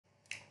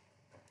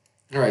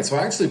Alright, so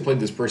I actually played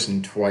this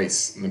person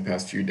twice in the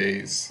past few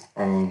days.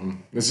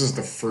 This is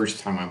the first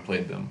time I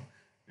played them,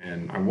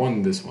 and I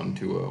won this one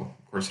 2-0.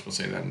 Of course, it'll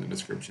say that in the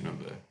description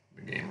of the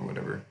game or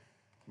whatever.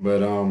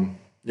 But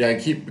yeah, I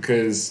keep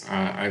because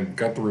I've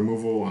got the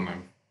removal and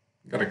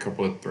I've got a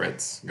couple of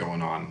threats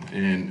going on.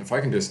 And if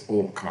I can just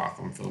ult cough,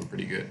 I'm feeling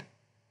pretty good.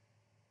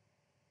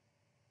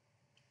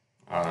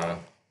 Uh,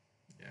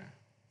 yeah,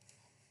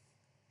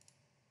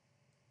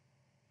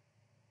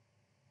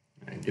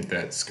 and get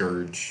that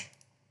Scourge.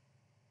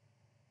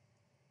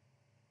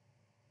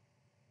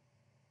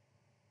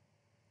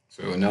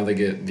 So now they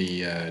get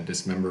the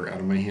Dismember out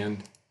of my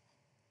hand.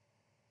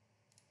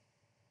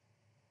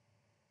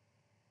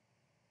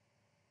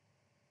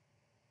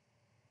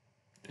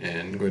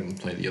 And go ahead and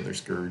play the other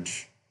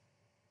Scourge.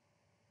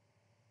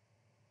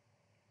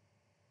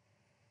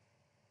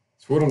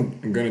 So what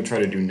I'm going to try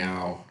to do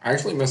now, I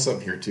actually mess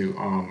up here too.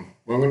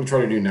 What I'm going to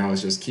try to do now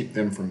is just keep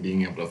them from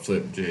being able to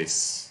flip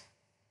Jace.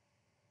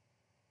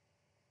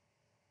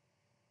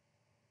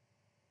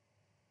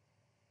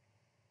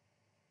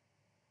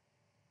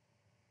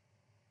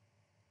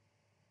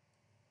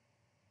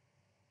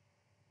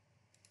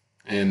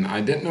 And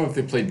I didn't know if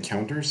they played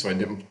counters, so I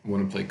didn't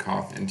want to play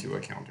Koth into a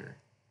counter.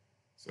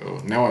 So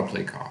now I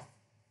play Koth.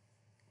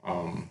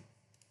 Um,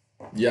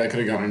 yeah, I could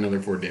have gotten another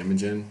 4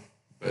 damage in,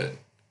 but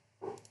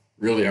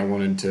really I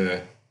wanted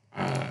to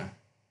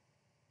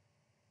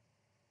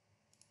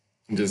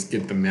just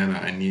get the mana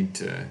I need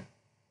to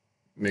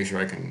make sure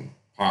I can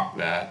pop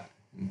that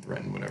and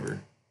threaten whatever.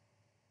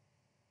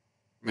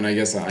 I mean, I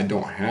guess I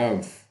don't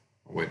have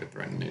a way to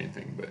threaten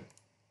anything, but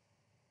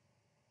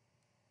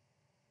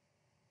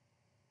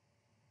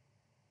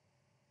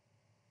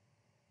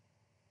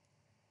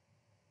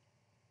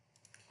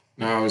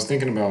now I was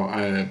thinking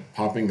about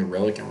popping the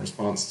relic in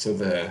response to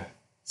the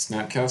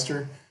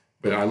Snapcaster,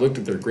 but I looked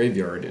at their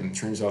graveyard and it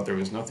turns out there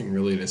was nothing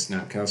really to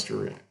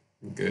Snapcaster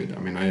good. I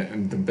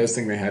mean, the best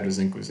thing they had was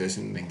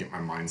Inquisition and they get my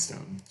Mind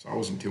Stone, so I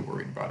wasn't too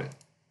worried about it.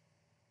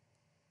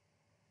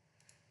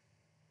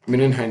 I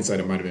mean, in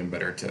hindsight, it might have been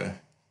better to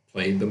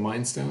play the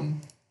Mind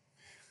Stone,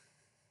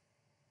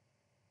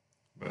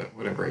 but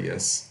whatever, I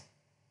guess.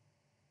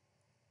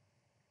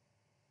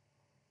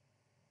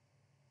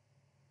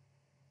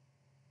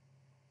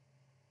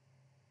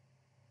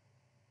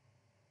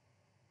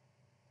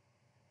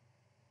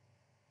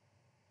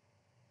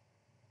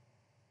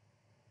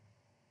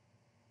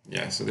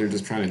 Yeah, so they're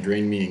just trying to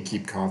drain me and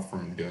keep Koth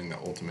from doing the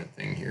ultimate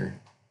thing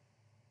here.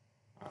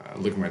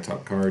 Look at my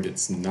top card.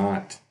 It's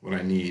not what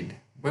I need,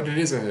 but it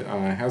is a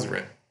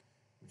Hazaret,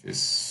 which is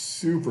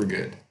super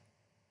good.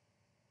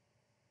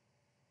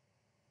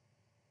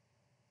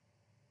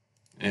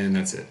 And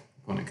that's it.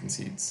 Opponent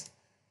concedes.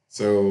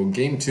 So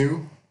game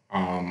two,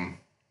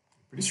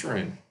 pretty sure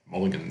I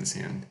mulligan this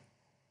hand.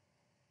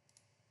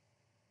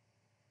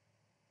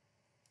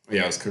 Oh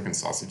yeah, I was cooking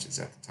sausages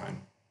at the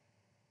time.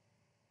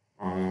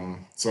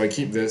 So I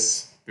keep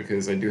this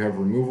because I do have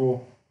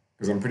removal,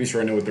 because I'm pretty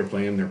sure I know what they're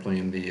playing. They're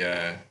playing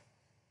the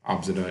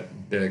Obzedat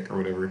deck or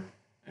whatever,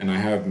 and I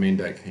have main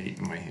deck hate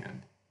in my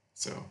hand.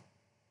 So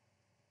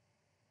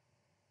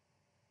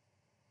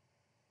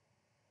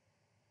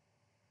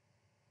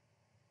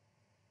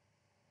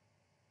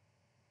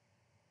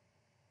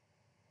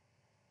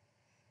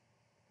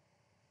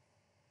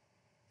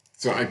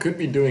so I could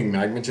be doing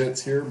Magma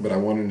Jets here, but I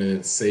wanted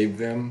to save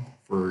them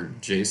for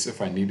Jace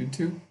if I needed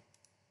to.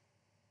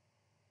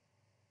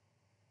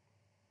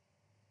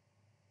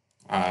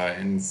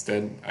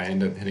 Instead, I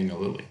end up hitting a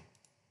Lily.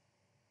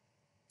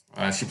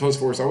 She plays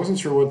four, so I wasn't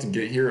sure what to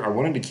get here. I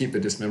wanted to keep the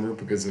Dismember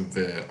because of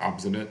the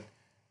Obstinate,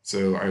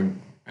 so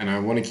I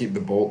want to keep the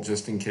Bolt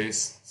just in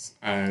case,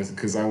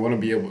 because I want to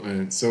be able.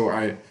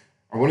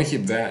 I want to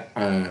keep that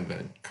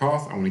the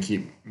Koth. I want to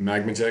keep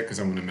Magma Jet because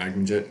I want to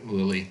Magma Jet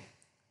Lily,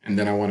 and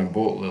then I want to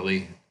Bolt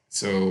Lily.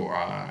 So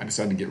I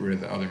decided to get rid of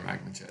the other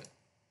Magma Jet.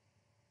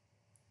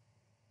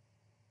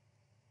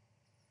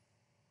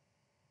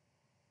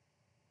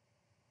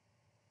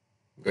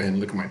 Go ahead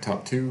and look at my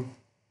top two.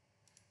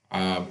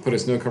 Put a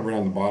Snow Covered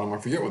on the bottom. I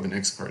forget what the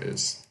next card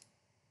is.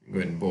 Go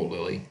ahead and Bolt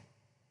Lily.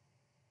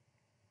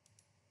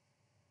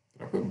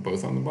 Did I put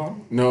both on the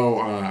bottom? No,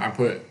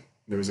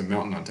 there was a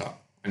mountain on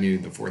top. I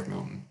needed the fourth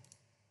mountain.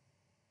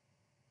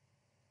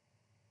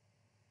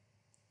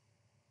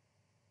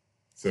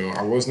 So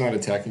I was not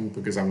attacking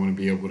because I want to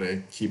be able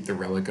to keep the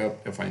relic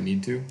up if I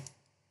need to,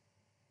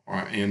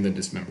 and the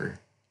dismember.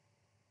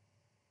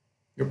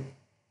 Yep.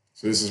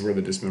 So this is where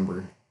the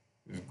dismember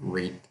is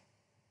great.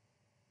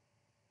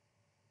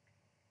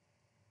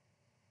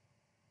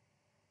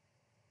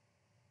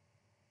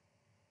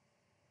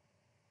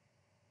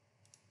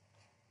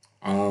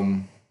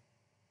 I'm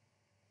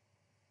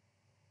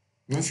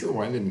not sure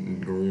why they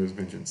didn't Goryo's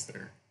Vengeance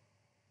there.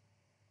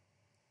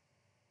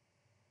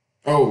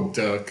 Oh,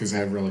 duh, because I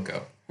have relic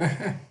up.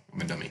 I'm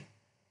a dummy.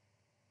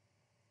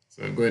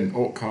 So go ahead and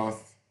ult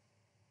Koth.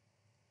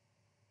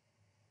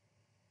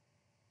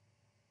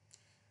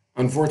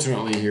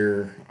 Unfortunately,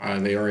 here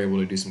they are able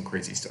to do some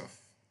crazy stuff.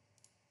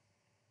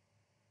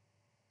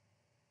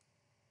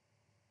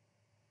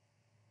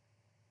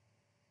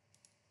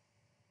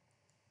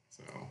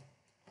 So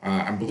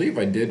I believe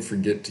I did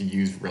forget to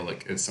use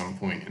Relic at some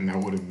point, and that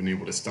would have been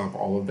able to stop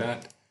all of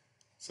that.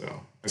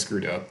 So I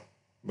screwed up.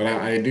 But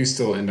I do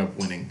still end up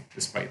winning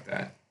despite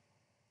that.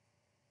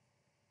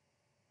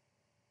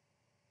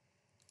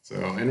 So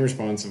in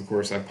response, of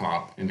course, I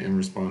pop, and in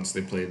response,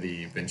 they play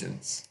the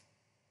Vengeance.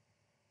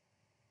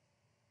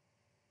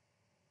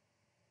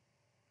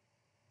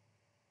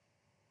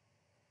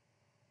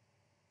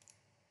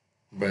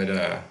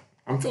 But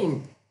I'm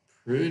feeling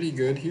pretty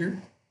good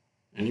here,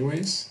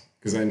 anyways,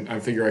 because I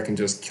figure I can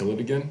just kill it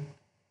again.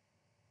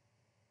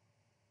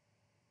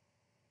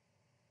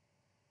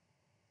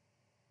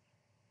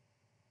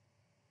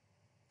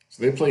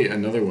 So they play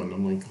another one.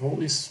 I'm like,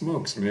 holy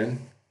smokes, man.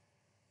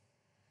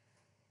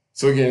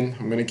 So again,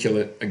 I'm going to kill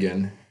it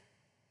again.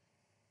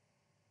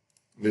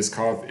 This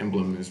Koth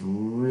emblem is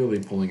really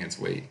pulling its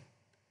weight.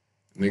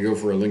 And they go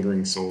for a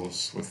Lingering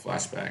Souls with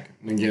flashback.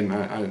 And again,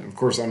 of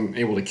course, I'm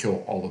able to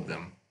kill all of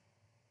them.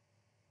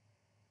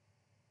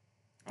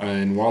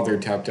 And while they're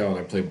tapped out,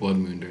 I play Blood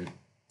Moon to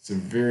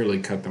severely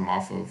cut them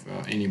off of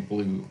any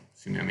blue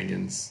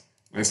shenanigans.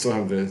 I still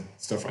have the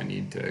stuff I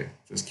need to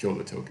just kill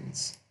the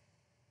tokens.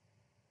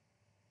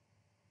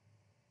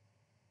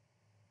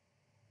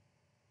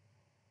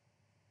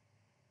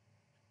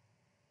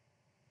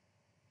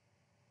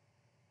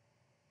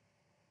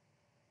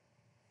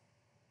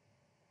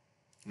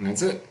 And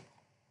that's it.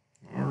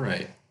 All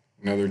right.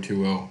 Another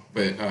 2-0.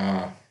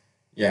 But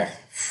yeah,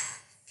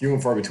 few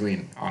and far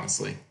between,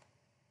 honestly.